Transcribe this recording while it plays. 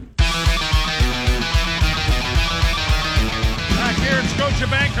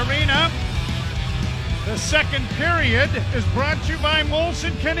Scotiabank Arena. The second period is brought to you by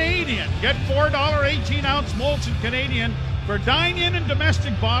Molson Canadian. Get $4 18-ounce Molson Canadian for dine-in and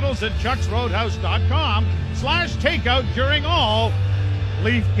domestic bottles at chucksroadhouse.com/takeout during all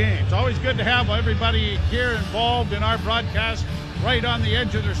Leaf games. Always good to have everybody here involved in our broadcast, right on the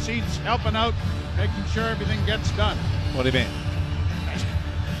edge of their seats, helping out, making sure everything gets done. What do you mean?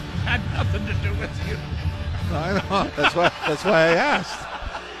 Had nothing to do with you. I know. That's why I asked.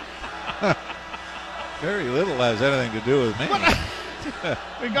 Very little has anything to do with me.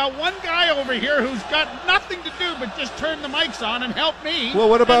 We got one guy over here who's got nothing to do but just turn the mics on and help me. Well,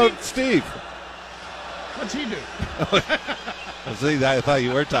 what about Steve? What's he do? See, I thought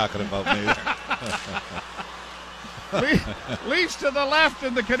you were talking about me. Leafs to the left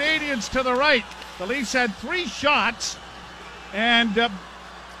and the Canadians to the right. The Leafs had 3 shots, and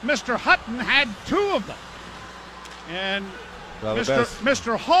Mr. Hutton had 2 of them. And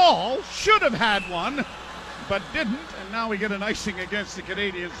Mr. Hall should have had one, but didn't. And now we get an icing against the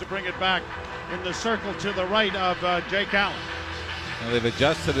Canadians to bring it back in the circle to the right of Jake Allen. And they've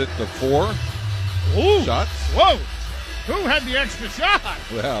adjusted it to 4 shots. Whoa! Who had the extra shot?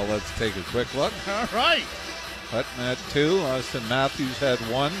 Well, let's take a quick look. All right. Hutton had 2. Austin Matthews had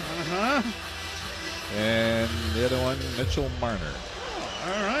 1. And the other one, Mitchell Marner.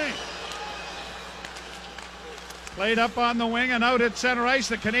 All right. Played up on the wing and out at center ice.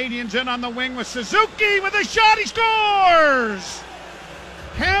 The Canadians in on the wing with Suzuki with a shot. He scores!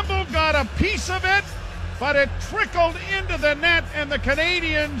 Campbell got a piece of it, but it trickled into the net, and the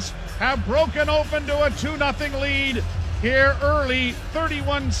Canadians have broken open to a 2-0 lead here early,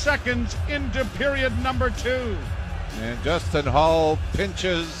 31 seconds into period number 2. And Justin Hall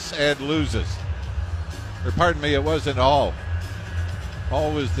pinches and loses. Or pardon me, it wasn't Hall.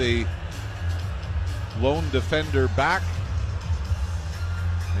 Hall was the lone defender back.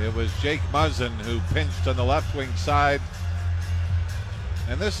 It was Jake Muzzin who pinched on the left wing side.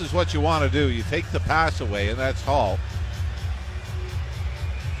 And this is what you want to do. You take the pass away, and that's Hall.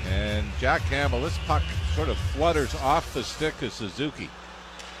 And Jack Campbell, this puck sort of flutters off the stick of Suzuki.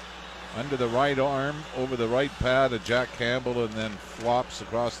 Under the right arm, over the right pad of Jack Campbell, and then flops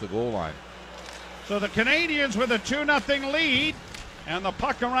across the goal line. So the Canadians with a 2-0 lead, and the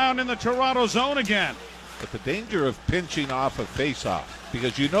puck around in the Toronto zone again. But the danger of pinching off a face-off,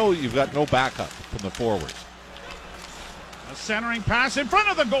 because you know you've got no backup from the forwards. A centering pass in front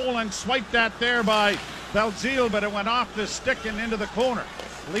of the goal and swiped at there by Belzile, but it went off the stick and into the corner.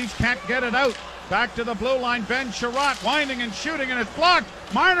 Leafs can't get it out. Back to the blue line, Ben Sherratt winding and shooting, and it's blocked.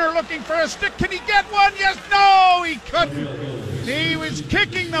 Marner looking for a stick. Can he get one? Yes, no, he couldn't. He was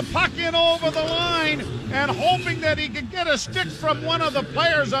kicking the puck in over the line and hoping that he could get a stick from one of the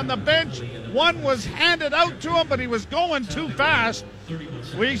players on the bench. One was handed out to him, but he was going too fast.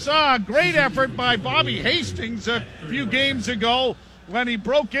 We saw a great effort by Bobby Hastings a few games ago when he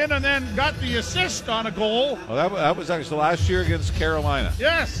broke in and then got the assist on a goal. Well, that was actually last year against Carolina.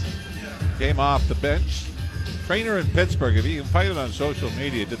 Yes. Came off the bench. Trainer in Pittsburgh, if you can find it on social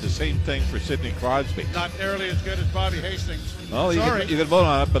media, did the same thing for Sidney Crosby. Not nearly as good as Bobby Hastings. Well, you can vote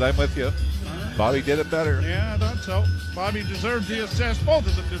on it, but I'm with you. Bobby did it better. Yeah, I thought so. Bobby deserved the assist. Both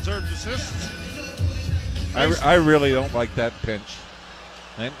of them deserved assists. I really don't like that pinch.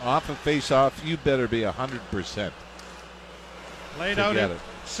 And off a face-off, you better be 100%. Laid out at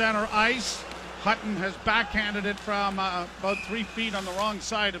center ice. Hutton has backhanded it from about 3 feet on the wrong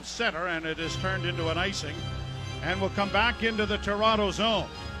side of center, and it is turned into an icing. And will come back into the Toronto zone.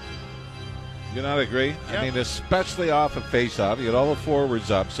 You not agree? Yep. I mean, especially off a face-off. You got all the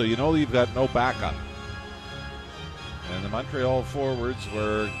forwards up, so you know you've got no backup. And the Montreal forwards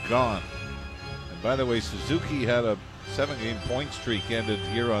were gone. And by the way, Suzuki had a 7-game point streak ended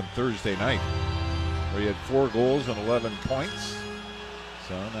here on Thursday night, where he had 4 goals and 11 points.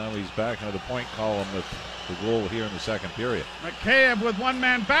 So now he's back into the point column with the goal here in the second period. Mikheyev with one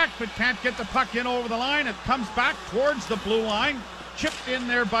man back, but can't get the puck in over the line. It comes back towards the blue line. Chipped in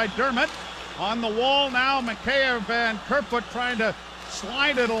there by Dermott. On the wall now, Mikheyev and Kerfoot trying to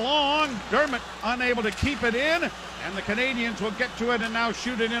slide it along. Dermott unable to keep it in, and the Canadians will get to it and now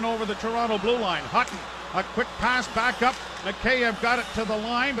shoot it in over the Toronto blue line. Hutton, a quick pass back up. Mikheyev got it to the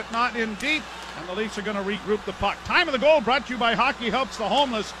line, but not in deep. And the Leafs are going to regroup the puck. Time of the goal brought to you by Hockey Helps the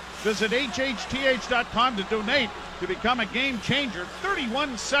Homeless. Visit hhth.com to donate to become a game changer.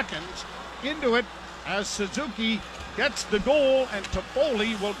 31 seconds into it as Suzuki gets the goal, and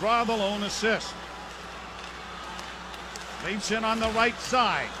Toffoli will draw the lone assist. Leafs in on the right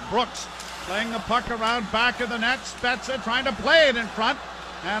side. Brooks playing the puck around back of the net. Spezza trying to play it in front.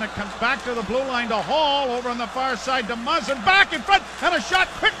 And it comes back to the blue line to Hall, over on the far side to Muzzin, back in front, and a shot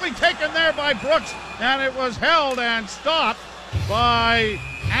quickly taken there by Brooks, and it was held and stopped by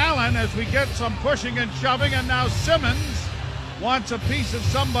Allen as we get some pushing and shoving, and now Simmons wants a piece of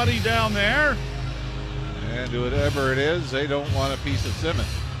somebody down there. And whatever it is, they don't want a piece of Simmons.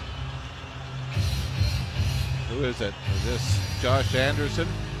 Who is it? Is this Josh Anderson?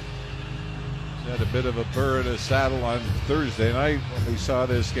 He's had a bit of a burr in his saddle on Thursday night when we saw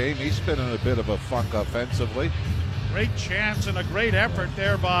this game. He's been in a bit of a funk offensively. Great chance and a great effort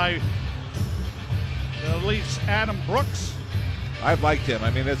there by the Leafs' Adam Brooks. I've liked him.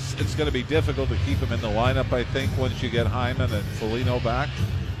 I mean, it's going to be difficult to keep him in the lineup, I think, once you get Hyman and Foligno back.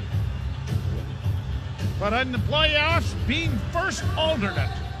 But in the playoffs, being first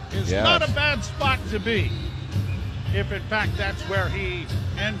alternate is Yes. not a bad spot to be, if in fact that's where he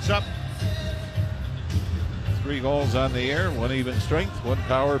ends up. 3 goals on the air, 1 even strength, 1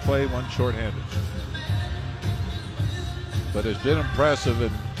 power play, 1 shorthanded. But it's been impressive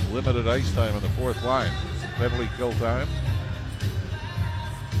in limited ice time on the fourth line. Penalty kill time.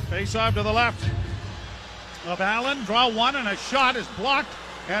 Face off to the left of Allen. Draw one, and a shot is blocked.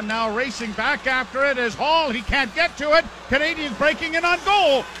 And now racing back after it is Hall. He can't get to it. Canadians breaking in on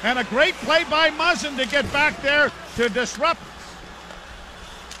goal. And a great play by Muzzin to get back there to disrupt.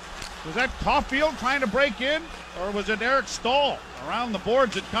 Was that Caulfield trying to break in? Or was it Eric Stahl? Around the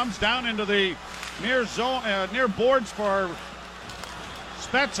boards, it comes down into the near zone, near boards for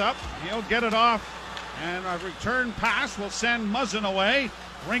Spezza. He'll get it off. And a return pass will send Muzzin away.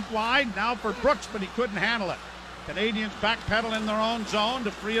 Rink wide now for Brooks, but he couldn't handle it. Canadians backpedal in their own zone to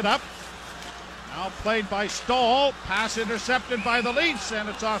free it up. Now played by Stahl. Pass intercepted by the Leafs, and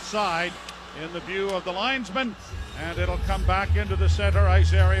it's offside in the view of the linesman. And it'll come back into the center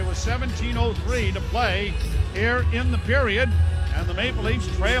ice area with 17:03 to play here in the period. And the Maple Leafs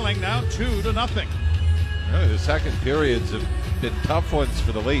trailing now 2-0. Really, the second periods have been tough ones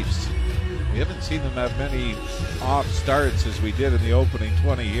for the Leafs. We haven't seen them have many off starts as we did in the opening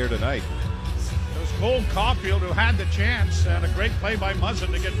 20 here tonight. It was Cole Caulfield who had the chance, and a great play by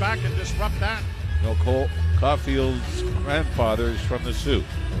Muzzin to get back and disrupt that. No, Cole Caulfield's grandfather is from the Sioux,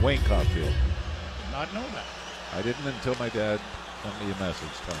 Wayne Caulfield. Did not know that. I didn't until my dad sent me a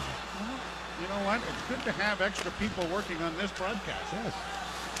message telling me. Well, you know what? It's good to have extra people working on this broadcast. Yes.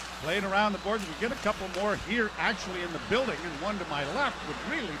 Played around the boards. We get a couple more here actually in the building, and one to my left would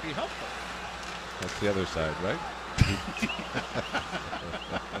really be helpful. That's the other side, right?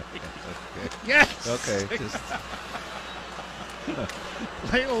 Yes. Okay. Just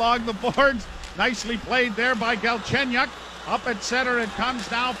Played along the boards. Nicely played there by Galchenyuk. Up at center it comes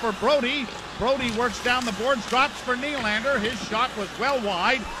now for Brody. Brody works down the boards, drops for Nylander. His shot was well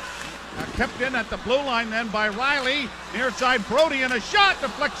wide. Kept in at the blue line then by Riley. Near side Brody, and a shot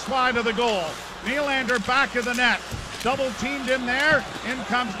deflects wide of the goal. Nylander back of the net. Double teamed in there. In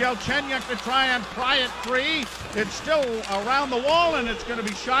comes Galchenyuk to try and pry it free. It's still around the wall, and it's going to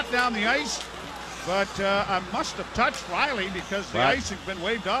be shot down the ice. But I must have touched Riley because the ice has been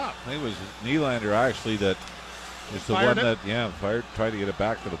waved off. I think it was Nylander actually that was the Fired one it? that tried to get it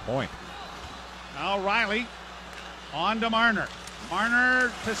back to the point. Now Riley on to Marner.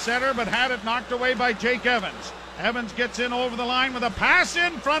 Marner to center, but had it knocked away by Jake Evans. Evans gets in over the line with a pass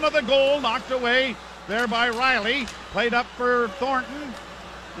in front of the goal, knocked away there by Riley. Played up for Thornton,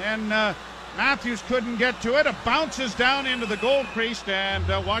 and Matthews couldn't get to it. It bounces down into the goal crease, and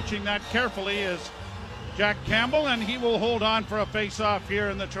watching that carefully is Jack Campbell, and he will hold on for a face-off here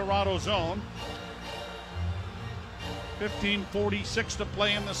in the Toronto zone. 15:46 to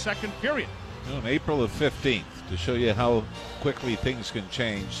play in the second period. On April the 15th, to show you how quickly things can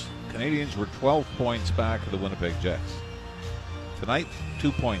change, Canadians were 12 points back of the Winnipeg Jets. Tonight,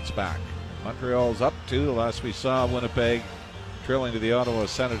 2 points back. Montreal's up 2. The last we saw, Winnipeg trailing to the Ottawa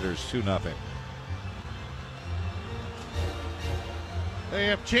Senators 2-0. They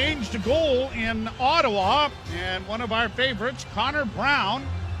have changed a goal in Ottawa, and one of our favorites, Connor Brown,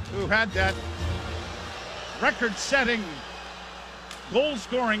 who had that record-setting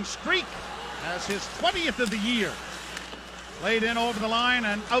goal-scoring streak as his 20th of the year. Laid in over the line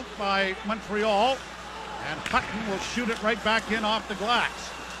and out by Montreal, and Hutton will shoot it right back in off the glass.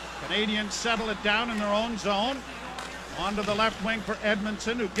 Canadians settle it down in their own zone. Onto the left wing for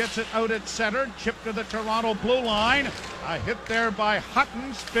Edmondson, who gets it out at center. Chip to the Toronto blue line. A hit there by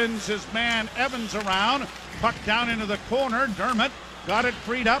Hutton. Spins his man Evans around. Puck down into the corner. Dermott got it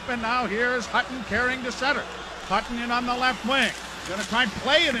freed up, and now here's Hutton carrying to center. Hutton in on the left wing. Going to try and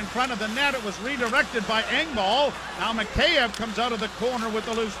play it in front of the net. It was redirected by Engvall. Now Mikheyev comes out of the corner with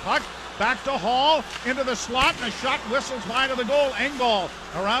the loose puck. Back to Hall, into the slot, and a shot whistles wide of the goal. Engvall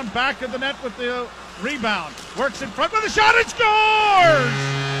around back of the net with the rebound. Works in front with a shot and scores!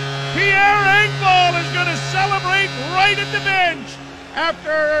 Pierre Engvall is going to celebrate right at the bench after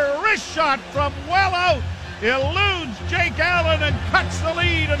a wrist shot from well out. Eludes Jake Allen and cuts the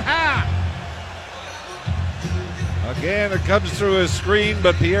lead in half. Again, it comes through his screen,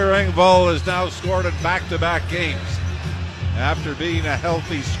 but Pierre Engvall has now scored in back-to-back games. After being a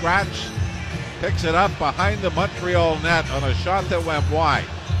healthy scratch, picks it up behind the Montreal net on a shot that went wide.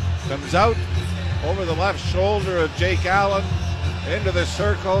 Comes out over the left shoulder of Jake Allen, into the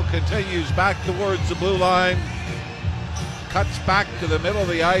circle, continues back towards the blue line, cuts back to the middle of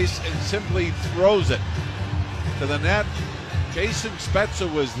the ice and simply throws it to the net. Jason Spezza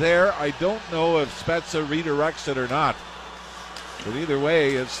was there. I don't know if Spezza redirects it or not, but either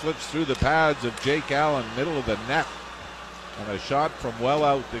way, it slips through the pads of Jake Allen, middle of the net, and a shot from well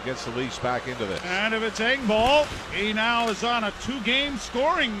out that gets the Leafs back into this. And if it's Engvall, he now is on a 2-game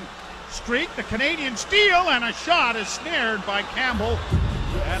scoring streak. The Canadian steal, and a shot is snared by Campbell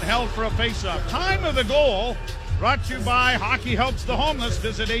and held for a faceoff. Time of the goal brought to you by Hockey Helps the Homeless.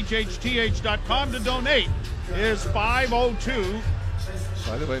 Visit hhth.com to donate. Is 5:02.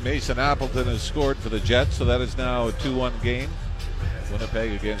 By the way, Mason Appleton has scored for the Jets, so that is now a 2-1 game.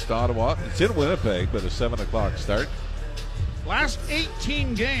 Winnipeg against Ottawa. It's in Winnipeg, but a 7 o'clock start. Last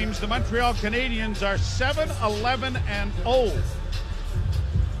 18 games, the Montreal Canadiens are 7-11-0.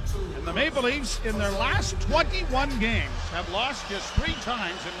 And the Maple Leafs, in their last 21 games, have lost just 3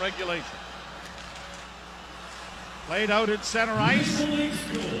 times in regulation. Played out at center ice.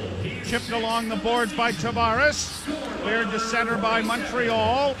 Chipped along the boards by Tavares. Cleared to center by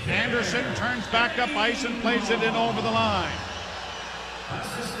Montreal. Anderson turns back up ice and plays it in over the line.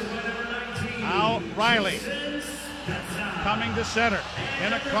 Now Riley coming to center.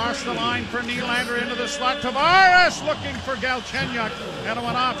 In across the line for Nylander into the slot. Tavares looking for Galchenyuk, and it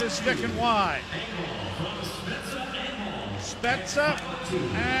went off his stick and wide. Spezza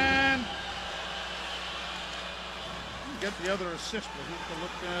and get the other assist. We'll have to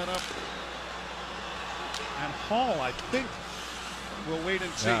look that up. And Hall, I think, we'll wait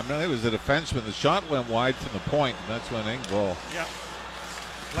and see. Yeah, I mean, it was the defenseman. The shot went wide from the point, and that's when Engvall. Yeah.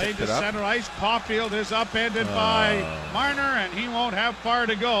 Played to center ice. Caulfield is upended by Marner, and he won't have far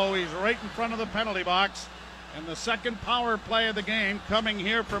to go. He's right in front of the penalty box. And the second power play of the game coming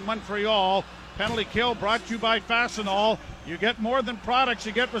here from Montreal. Penalty kill brought to you by Fastenal. You get more than products,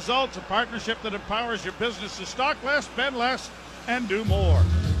 you get results. A partnership that empowers your business to stock less, spend less, and do more.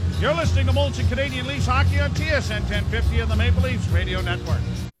 You're listening to Molson Canadian Leafs Hockey on TSN 1050 and the Maple Leafs Radio Network.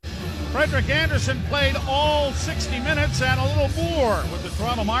 Frederik Andersen played all 60 minutes and a little more with the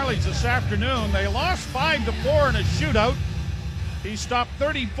Toronto Marlies this afternoon. They lost 5-4 in a shootout. He stopped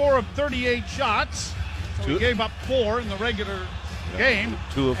 34 of 38 shots. So he gave up 4 in the regular game.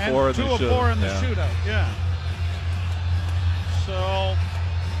 2 of 4 in the shootout. 2 of 4 in the shootout, yeah. So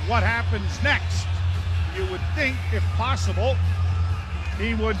what happens next? You would think, if possible,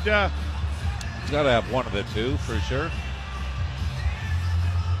 he would... He's got to have one of the two for sure.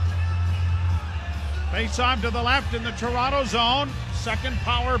 Face off to the left in the Toronto zone. Second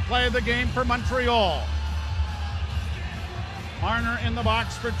power play of the game for Montreal. Marner in the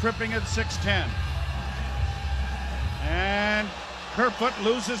box for tripping at 6'10". And Kerfoot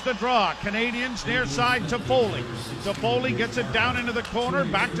loses the draw. Canadians near side to Foley. Toffoli gets it down into the corner.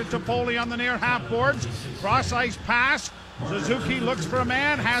 Back to Toffoli on the near half boards. Cross ice pass. Suzuki looks for a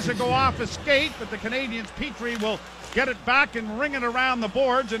man. Has it go off a skate, but the Canadians, Petrie, will get it back and ring it around the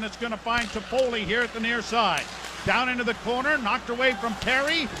boards, and it's going to find Toffoli here at the near side. Down into the corner, knocked away from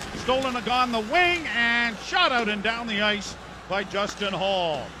Perry. Stolen on the wing, and shot out and down the ice by Justin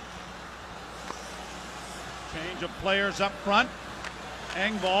Hall. Change of players up front.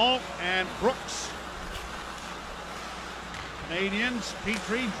 Engvall and Brooks. Canadians,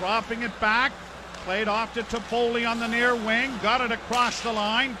 Petrie dropping it back. Played off to Toffoli on the near wing. Got it across the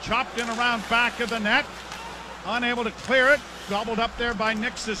line. Chopped in around back of the net. Unable to clear it. Gobbled up there by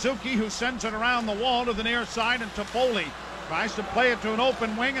Nick Suzuki, who sends it around the wall to the near side, and Toffoli tries to play it to an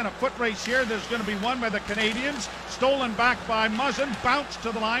open wing, and a foot race here. There's going to be one by the Canadians. Stolen back by Muzzin. Bounced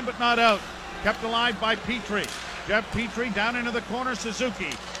to the line, but not out. Kept alive by Petrie. Jeff Petrie down into the corner. Suzuki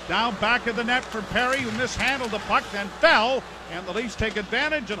down back of the net for Perry, who mishandled the puck, then fell, and the Leafs take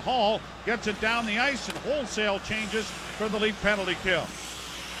advantage, and Hall gets it down the ice, and wholesale changes for the Leaf penalty kill.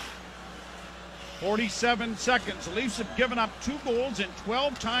 47 seconds. The Leafs have given up 2 goals and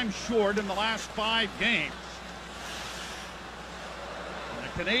 12 times short in the last 5 games. And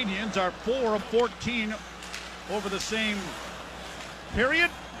the Canadians are 4 of 14 over the same period.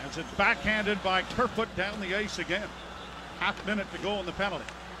 as it's backhanded by Kerfoot down the ice again. Half minute to go in the penalty.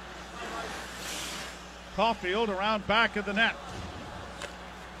 Caulfield around back of the net.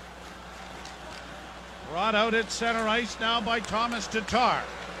 Brought out at center ice now by Thomas Tatar.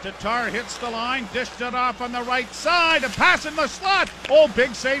 Tatar hits the line, dished it off on the right side, a pass in the slot. Oh,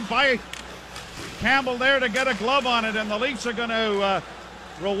 big save by Campbell there to get a glove on it, and the Leafs are going to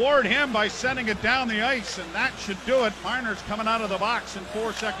reward him by sending it down the ice, and that should do it. Marner's coming out of the box in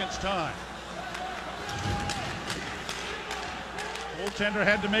 4 seconds' time. Goaltender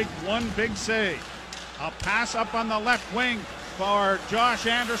had to make one big save. A pass up on the left wing for Josh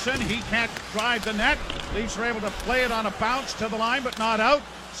Anderson. He can't drive the net. Leafs are able to play it on a bounce to the line, but not out.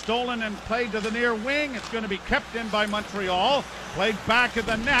 Stolen and played to the near wing. It's going to be kept in by Montreal. Played back of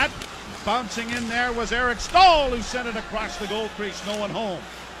the net. Bouncing in there was Eric Stahl, who sent it across the goal crease. No one home.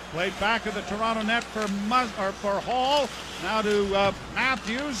 Played back of the Toronto net for Hall. Now to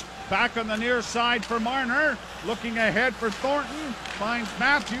Matthews. Back on the near side for Marner. Looking ahead for Thornton. Finds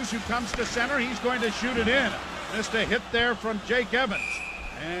Matthews, who comes to center. He's going to shoot it in. Missed a hit there from Jake Evans.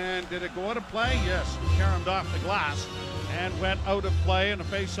 And did it go out of play? Yes. Caromed off the glass and went out of play, and a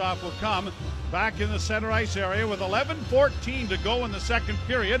face-off will come back in the center ice area with 11:14 to go in the second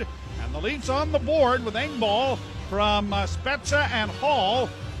period. And the Leafs on the board with Engvall from Spezza and Hall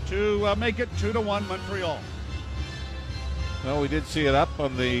to make it 2-1 Montreal. Well, we did see it up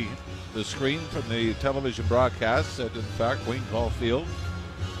on the screen from the television broadcast that, in fact, Wayne Caulfield,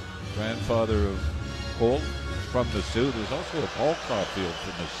 grandfather of Cole, from the Sioux. There's also a Paul Caulfield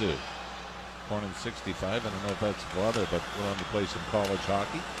from the Sioux. Born in 65. I don't know if that's brother, but went on to play some college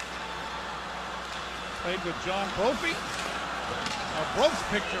hockey. Played with John Brophy. A Brooks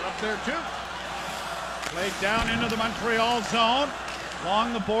picture up there, too. Played down into the Montreal zone.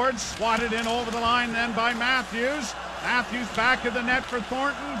 Along the boards, swatted in over the line then by Matthews. Matthews back of the net for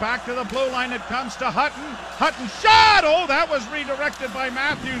Thornton. Back to the blue line. It comes to Hutton. Hutton shot! Oh, that was redirected by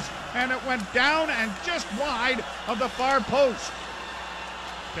Matthews, and it went down and just wide of the far post.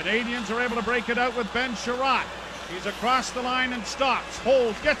 Canadians are able to break it out with Ben Sherratt. He's across the line and stops.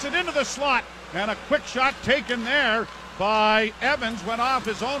 Holds, gets it into the slot, and a quick shot taken there by Evans. Went off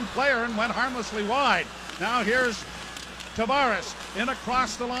his own player and went harmlessly wide. Now here's Tavares in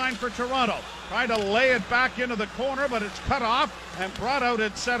across the line for Toronto. Tried to lay it back into the corner, but it's cut off and brought out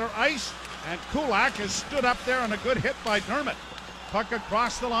at center ice. And Kulak has stood up there on a good hit by Dermott. Puck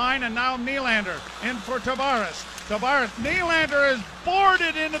across the line, and now Nylander in for Tavares. Nylander is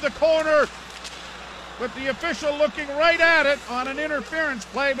boarded into the corner with the official looking right at it on an interference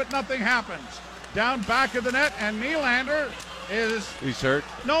play, but nothing happens. Down back of the net, and Nylander is... He's hurt?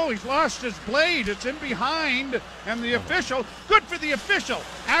 No, he's lost his blade. It's in behind, and the official, good for the official.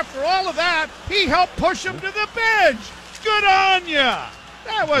 After all of that, he helped push him to the bench. Good on ya.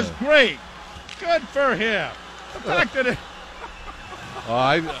 That was great. Good for him. The fact that it... Oh,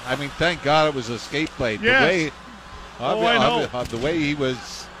 I mean, thank God it was a skate blade. Yes. The way he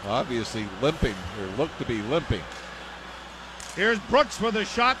was obviously limping, or looked to be limping. Here's Brooks with a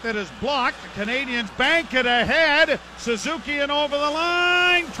shot that is blocked. The Canadians bank it ahead. Suzuki and over the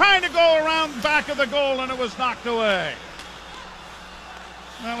line, trying to go around the back of the goal, and it was knocked away.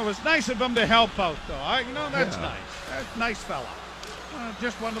 Well, it was nice of him to help out, though. That's nice. That's a nice fella.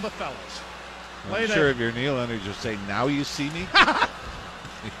 Just one of the fellas. I'm sure if you're Nylander, just say, "Now you see me."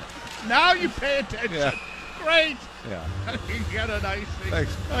 Now you pay attention. Yeah. Great. Yeah. You got a nice thing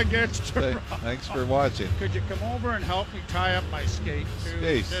Thanks. against Toronto. Thanks for watching. Could you come over and help me tie up my skate, too?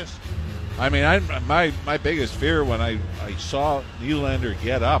 Jeez. I mean, my biggest fear when I saw Nylander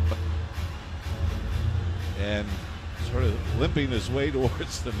get up and sort of limping his way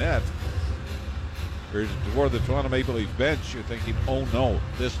towards the net, or toward the Toronto Maple Leaf bench, you're thinking, oh no,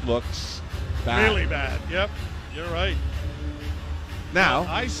 this looks bad. Really bad. Yep, you're right. Now,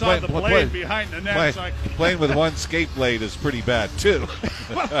 I saw the blade behind the net. Playing with one skate blade is pretty bad, too.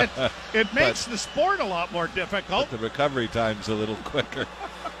 Well, it makes the sport a lot more difficult. But the recovery time's a little quicker.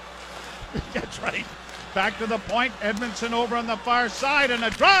 That's right. Back to the point. Edmondson over on the far side, and a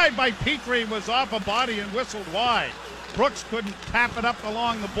drive by Petrie was off a body and whistled wide. Brooks couldn't tap it up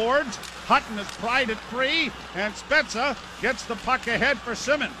along the boards. Hutton has pried it free, and Spezza gets the puck ahead for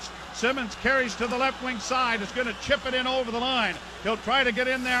Simmons. Simmons carries to the left wing side, is going to chip it in over the line. He'll try to get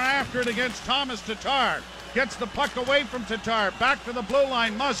in there after it against Thomas Tatar. Gets the puck away from Tatar. Back to the blue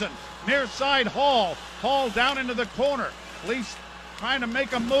line, Muzzin. Near side, Hall. Hall down into the corner. Leafs trying to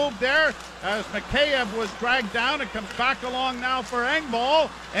make a move there as Mikheyev was dragged down. It comes back along now for Engvall.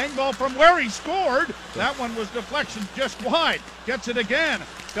 Engvall from where he scored. That one was deflection just wide. Gets it again.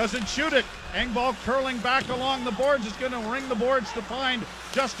 Doesn't shoot it. Engvall curling back along the boards is going to ring the boards to find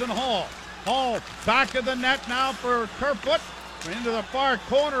Justin Hall. Hall back of the net now for Kerfoot. Into the far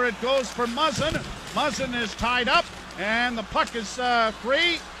corner it goes for Muzzin. Muzzin is tied up and the puck is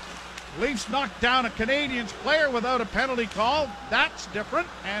free. Leafs knocked down a Canadiens player without a penalty call. That's different,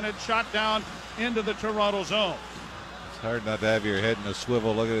 and it's shot down into the Toronto zone. It's hard not to have your head in a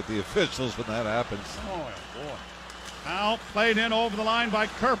swivel looking at the officials when that happens. Oh, boy. Now played in over the line by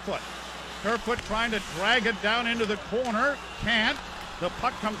Kerfoot. Kerfoot trying to drag it down into the corner. Can't. The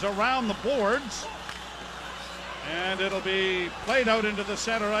puck comes around the boards. And it'll be played out into the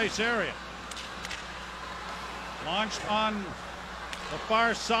center ice area. Launched on the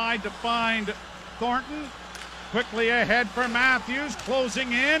far side to find Thornton. Quickly ahead for Matthews.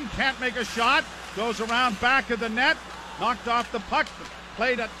 Closing in. Can't make a shot. Goes around back of the net. Knocked off the puck.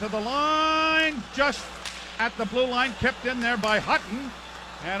 Played it to the line. Just at the blue line. Kept in there by Hutton.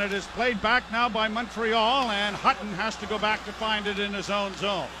 And it is played back now by Montreal. And Hutton has to go back to find it in his own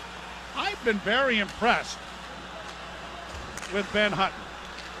zone. I've been very impressed with Ben Hutton.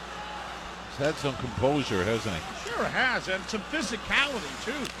 He's had some composure, hasn't he? Sure has, and some physicality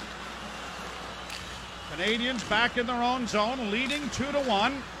too. Canadians back in their own zone, leading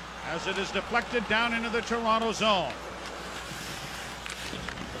 2-1 as it is deflected down into the Toronto zone.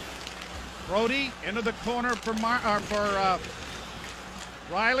 Brody into the corner for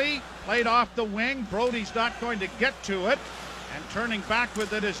Riley, played off the wing. Brody's not going to get to it. And turning back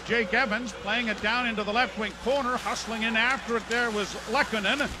with it is Jake Evans, playing it down into the left wing corner. Hustling in after it there was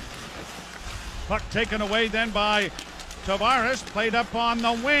Lehkonen. Puck taken away then by Tavares, played up on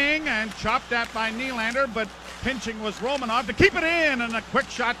the wing and chopped at by Nylander, but pinching was Romanov to keep it in, and a quick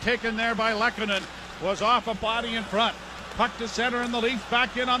shot taken there by Lehkonen was off a body in front. Puck to center and the Leafs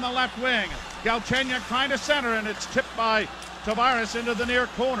back in on the left wing. Galchenyuk trying to center, and it's tipped by Tavares into the near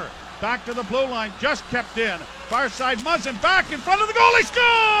corner. Back to the blue line, just kept in. Far side, Muzzin back in front of the goal. He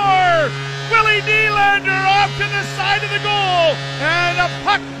score! Willie Nylander off to the side of the goal, and a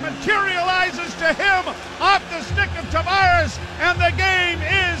puck materializes to him off the stick of Tavares, and the game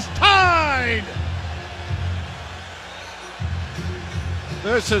is tied.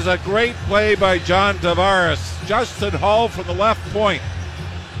 This is a great play by John Tavares. Justin Hall from the left point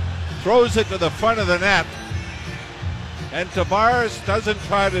throws it to the front of the net. And Tavares doesn't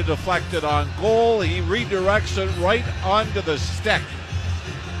try to deflect it on goal. He redirects it right onto the stick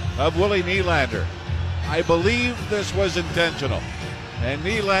of Willie Nylander. I believe this was intentional. And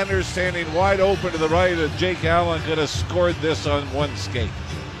Nylander standing wide open to the right, and Jake Allen could have scored this on one skate.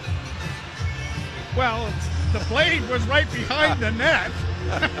 Well, the blade was right behind the net.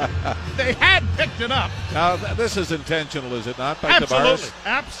 They had picked it up. Now, this is intentional, is it not, by Absolutely. Tavares?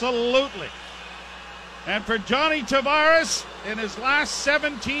 Absolutely. And for Johnny Tavares, in his last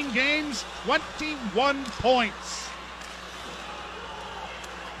 17 games, 21 points.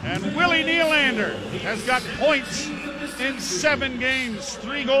 And Willie Nylander has got points in 7 games,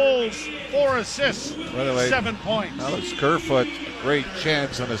 3 goals, 4 assists, By the way, 7 points. Now it's Kerfoot, a great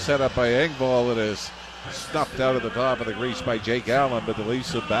chance on a setup by Engvall that is snuffed out of the top of the crease by Jake Allen, but the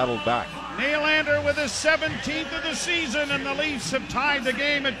Leafs have battled back. Nylander with his 17th of the season, and the Leafs have tied the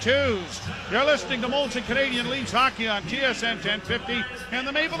game at 2s. You're listening to Molson Canadian Leafs Hockey on TSN 1050 and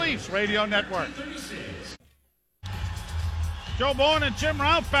the Maple Leafs Radio Network. Joe Bowen and Jim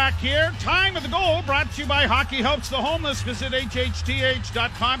Ralph back here. Time of the goal brought to you by Hockey Helps the Homeless. Visit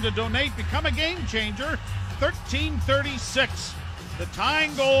hhth.com to donate. Become a game changer. 13:36. The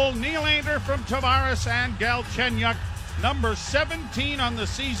tying goal, Nylander from Tavares and Galchenyuk. Number 17 on the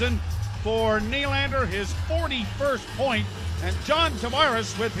season for Nylander, his 41st point, and John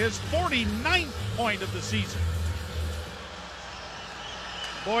Tavares with his 49th point of the season.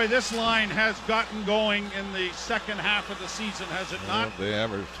 Boy, this line has gotten going in the second half of the season, has it not? Well, the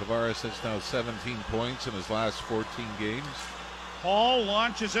average Tavares has now 17 points in his last 14 games. Hall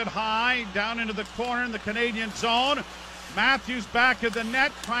launches it high, down into the corner in the Canadian zone. Matthews back of the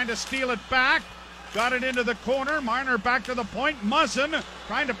net, trying to steal it back. Got it into the corner. Marner back to the point. Muzzin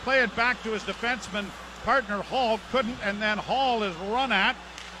trying to play it back to his defenseman partner Hall. Couldn't, and then Hall is run at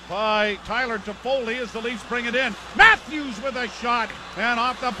by Tyler Toffoli as the Leafs bring it in. Matthews with a shot, and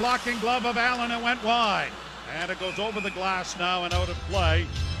off the blocking glove of Allen, it went wide. And it goes over the glass now and out of play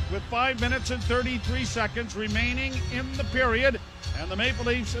with 5 minutes and 33 seconds remaining in the period. And the Maple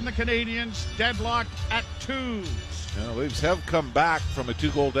Leafs and the Canadiens deadlocked at 2s. Now, the Leafs have come back from a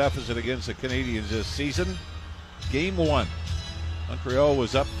 2-goal deficit against the Canadiens this season. Game 1. Montreal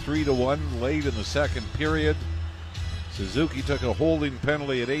was up 3-1 late in the second period. Suzuki took a holding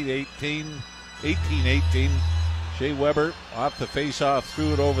penalty at 18-18. Shea Weber off the face-off,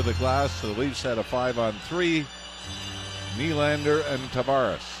 threw it over the glass, so the Leafs had a 5-on-3. Nylander and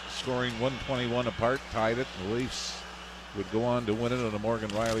Tavares scoring 121 apart, tied it. The Leafs would go on to win it on a Morgan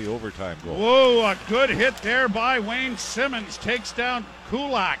Rielly overtime goal. Whoa, a good hit there by Wayne Simmons. Takes down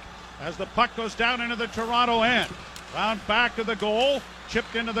Kulak as the puck goes down into the Toronto end. Round back of the goal.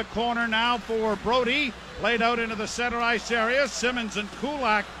 Chipped into the corner now for Brody. Laid out into the center ice area. Simmons and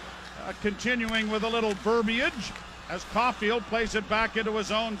Kulak continuing with a little verbiage as Caulfield plays it back into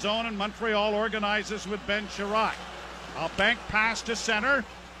his own zone, and Montreal organizes with Ben Sherratt. A bank pass to center.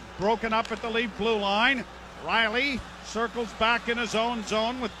 Broken up at the Leaf blue line. Rielly circles back in his own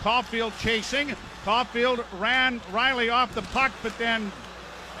zone with Caulfield chasing. Caulfield ran Rielly off the puck, but then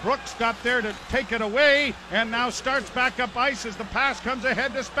Brooks got there to take it away, and now starts back up ice as the pass comes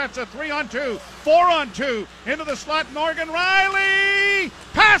ahead to Spezza. 3-on-2, 4-on-2, into the slot. Morgan Rielly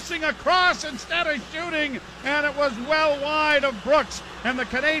passing across instead of shooting, and it was well wide of Brooks, and the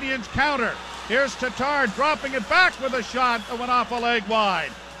Canadians counter. Here's Tatar dropping it back with a shot that went off a leg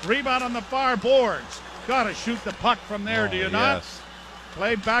wide. Rebound on the far boards. Got to shoot the puck from there, do you not?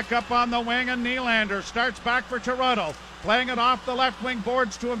 Played back up on the wing, and Nylander starts back for Toronto. Playing it off the left wing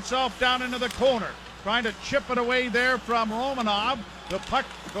boards to himself down into the corner. Trying to chip it away there from Romanov. The puck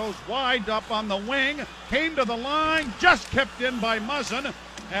goes wide up on the wing. Came to the line, just kept in by Muzzin,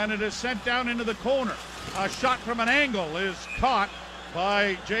 and it is sent down into the corner. A shot from an angle is caught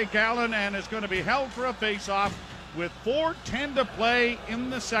by Jake Allen and is going to be held for a face-off with 4:10 to play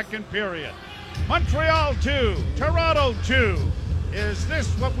in the second period. Montreal 2, Toronto 2. Is this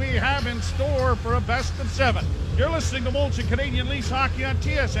what we have in store for a best of 7? You're listening to Molson Canadian Leafs Hockey on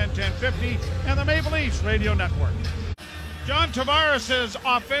TSN 1050 and the Maple Leafs Radio Network. John Tavares'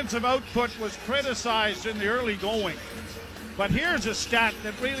 offensive output was criticized in the early going. But here's a stat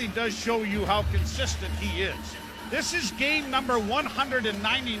that really does show you how consistent he is. This is game number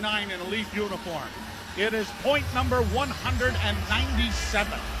 199 in a Leaf uniform. It is point number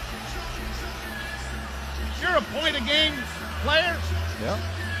 197. You're a point-a-game player. Yeah.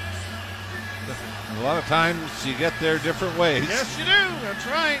 A lot of times you get there different ways. Yes, you do. That's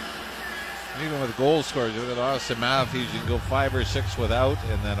right. Even with goal scorers, you look at Austin Matthews, you can go 5 or 6 without,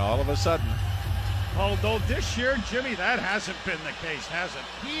 and then all of a sudden. Although this year, Jimmy, that hasn't been the case, has it?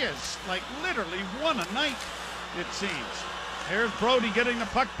 He has, like, literally won a night, it seems. Here's Brody getting the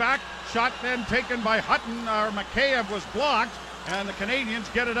puck back. Shot then taken by Hutton, or Mikheyev was blocked, and the Canadians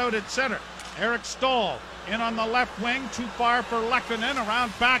get it out at center. Eric Stahl in on the left wing, too far for Lehkonen,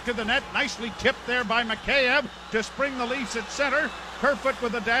 around back of the net. Nicely tipped there by Mikheyev to spring the Leafs at center. Kerfoot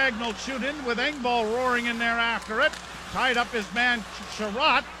with a diagonal shoot in with Engvall roaring in there after it. Tied up his man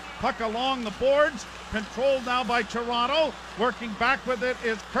Sherratt. Puck along the boards, controlled now by Toronto. Working back with it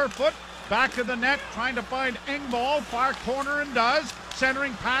is Kerfoot. Back of the net, trying to find Engvall. Far corner and does.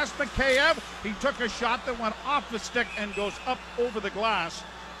 Centering past Mikheyev. He took a shot that went off the stick and goes up over the glass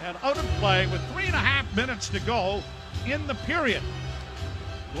and out of play with 3.5 minutes to go in the period.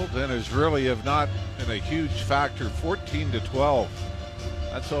 Goaltenders really have not been a huge factor. 14-12.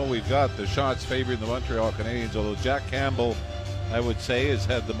 That's all we've got. The shots favoring the Montreal Canadiens, although Jack Campbell, I would say, has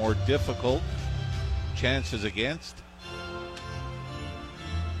had the more difficult chances against.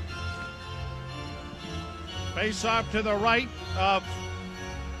 Face off to the right of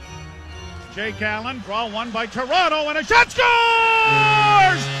Jake Allen. Draw one by Toronto, and a shot scores!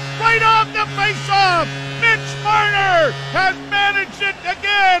 Right off the face-off! Mitch Marner has managed it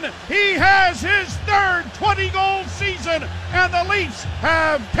again. He has his third 20-goal season, and the Leafs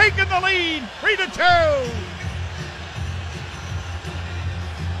have taken the lead 3-2.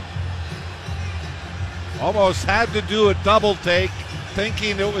 Almost had to do a double take,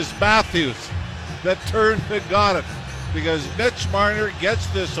 thinking it was Matthews that turned and got it, because Mitch Marner gets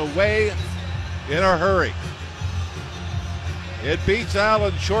this away in a hurry. It beats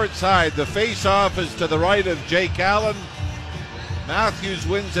Allen short side. The face-off is to the right of Jake Allen. Matthews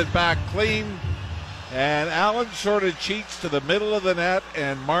wins it back clean, and Allen sort of cheats to the middle of the net,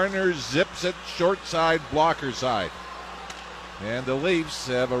 and Marner zips it short side, blocker side. And the Leafs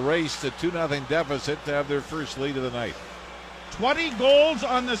have erased a 2-0 deficit to have their first lead of the night. 20 goals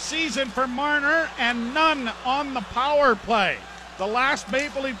on the season for Marner and none on the power play. The last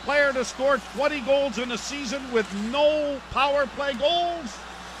Maple Leaf player to score 20 goals in a season with no power play goals,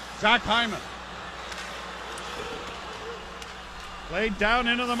 Zach Hyman. Played down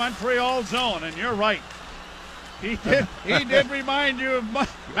into the Montreal zone, and you're right. He did remind you of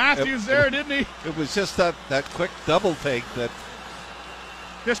Matthews there, didn't he? It was just that quick double take that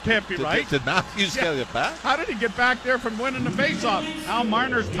This can't be right. Did Matthews get it back? How did he get back there from winning the faceoff? Now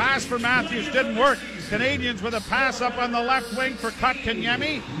Marner's pass for Matthews didn't work. Canadians with a pass up on the left wing for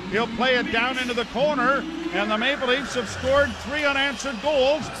Kotkaniemi. He'll play it down into the corner, and the Maple Leafs have scored 3 unanswered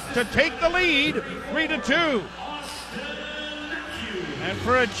goals to take the lead, 3-2. And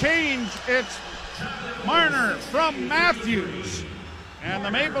for a change, it's Marner from Matthews. And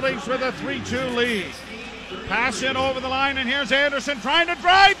the Maple Leafs with a 3-2 lead. Pass in over the line, and here's Anderson trying to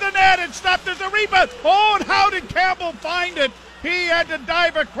drive the net. It's stopped. There's a rebound. Oh, and how did Campbell find it? He had to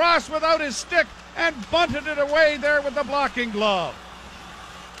dive across without his stick and bunted it away there with the blocking glove.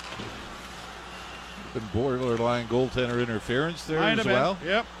 Been borderline goaltender interference there Might as have well. been.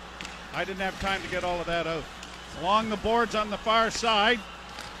 Yep. I didn't have time to get all of that out. Along the boards on the far side.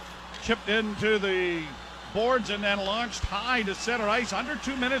 Chipped into the boards and then launched high to center ice. Under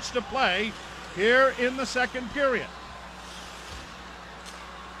 2 minutes to play here in the second period.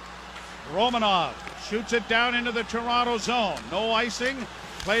 Romanov shoots it down into the Toronto zone. No icing.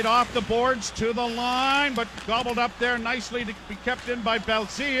 Played off the boards to the line, but gobbled up there nicely to be kept in by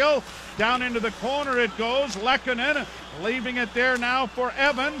Belzile. Down into the corner it goes. Lehkonen leaving it there now for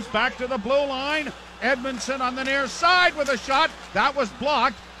Evans. Back to the blue line. Edmondson on the near side with a shot. That was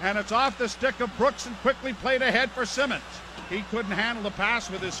blocked, and it's off the stick of Brooks and quickly played ahead for Simmons. He couldn't handle the pass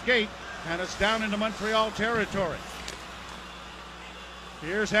with his skate, and it's down into Montreal territory.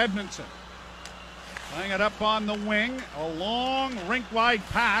 Here's Edmondson. Playing it up on the wing. A long rink-wide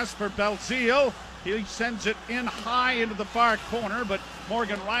pass for Belzile. He sends it in high into the far corner, but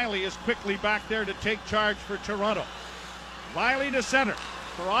Morgan Rielly is quickly back there to take charge for Toronto. Rielly to center.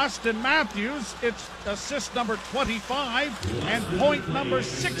 For Austin Matthews, it's assist number 25 and point number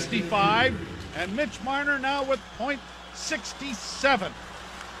 65. And Mitch Marner now with point 67.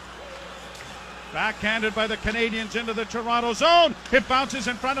 Backhanded by the Canadians into the Toronto zone. It bounces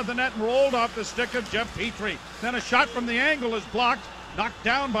in front of the net and rolled off the stick of Jeff Petrie. Then a shot from the angle is blocked. Knocked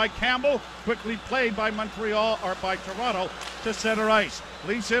down by Campbell. Quickly played by Toronto to center ice.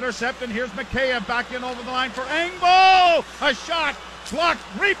 Leafs intercept, and here's Mikheyev back in over the line for Engvall. A shot. Blocked.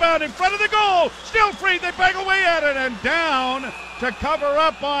 Rebound in front of the goal. Still free. They bang away at it, and down to cover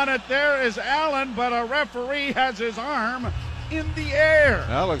up on it. There is Allen, but a referee has his arm in the air.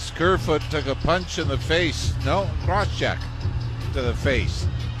 Alex Kerfoot took a punch in the face. No, cross-check to the face.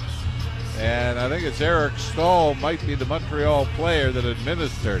 And I think it's Eric Stahl might be the Montreal player that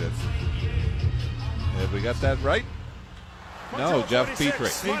administered it. Have we got that right? No, Jeff Petrie.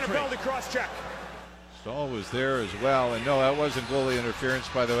 Stahl was there as well. And no, that wasn't goalie interference,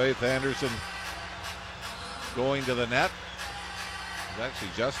 by the way. With Anderson going to the net. It was actually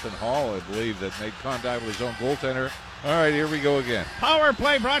Justin Hall, I believe, that made contact with his own goaltender. All right, here we go again. Power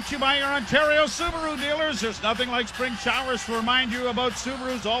play brought to you by your Ontario Subaru dealers. There's nothing like spring showers to remind you about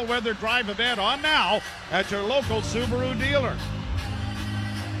Subaru's all-weather drive event on now at your local Subaru dealer.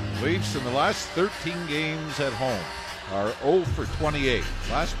 Leafs in the last 13 games at home are 0 for 28.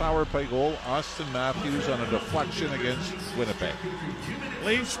 Last power play goal, Austin Matthews on a deflection against Winnipeg.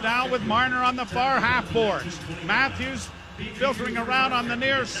 Leafs now with Marner on the far half boards. Matthews filtering around on the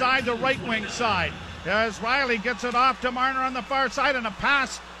near side, the right wing side. As Rielly gets it off to Marner on the far side, and a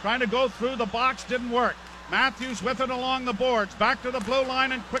pass trying to go through the box didn't work. Matthews with it along the boards, back to the blue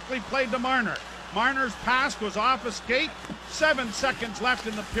line and quickly played to Marner. Marner's pass was off a skate. 7 seconds left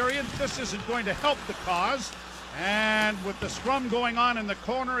in the period. This isn't going to help the cause. And with the scrum going on in the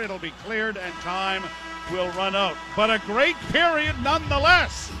corner, it'll be cleared and time will run out. But a great period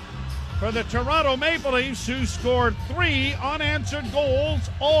nonetheless for the Toronto Maple Leafs, who scored 3 unanswered goals,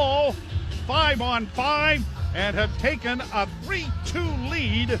 all 5-on-5, and have taken a 3-2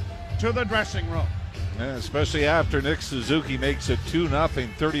 lead to the dressing room. Yeah, especially after Nick Suzuki makes it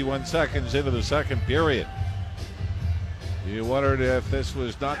 2-0 31 seconds into the second period. You wondered if this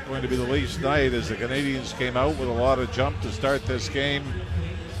was not going to be the Leafs' night as the Canadians came out with a lot of jump to start this game.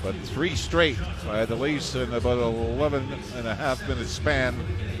 But 3 straight by the Leafs in about an 11.5-minute span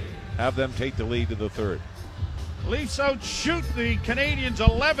have them take the lead to the third. Leafs outshoot the Canadians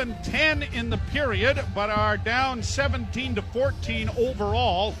 11-10 in the period, but are down 17-14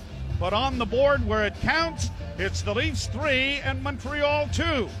 overall. But on the board where it counts, it's the Leafs 3 and Montreal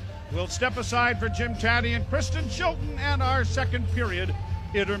 2. We'll step aside for Jim Taddy and Kristen Shilton and our second period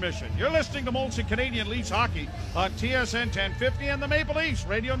intermission. You're listening to Molson Canadian Leafs Hockey on TSN 1050 and the Maple Leafs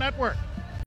Radio Network.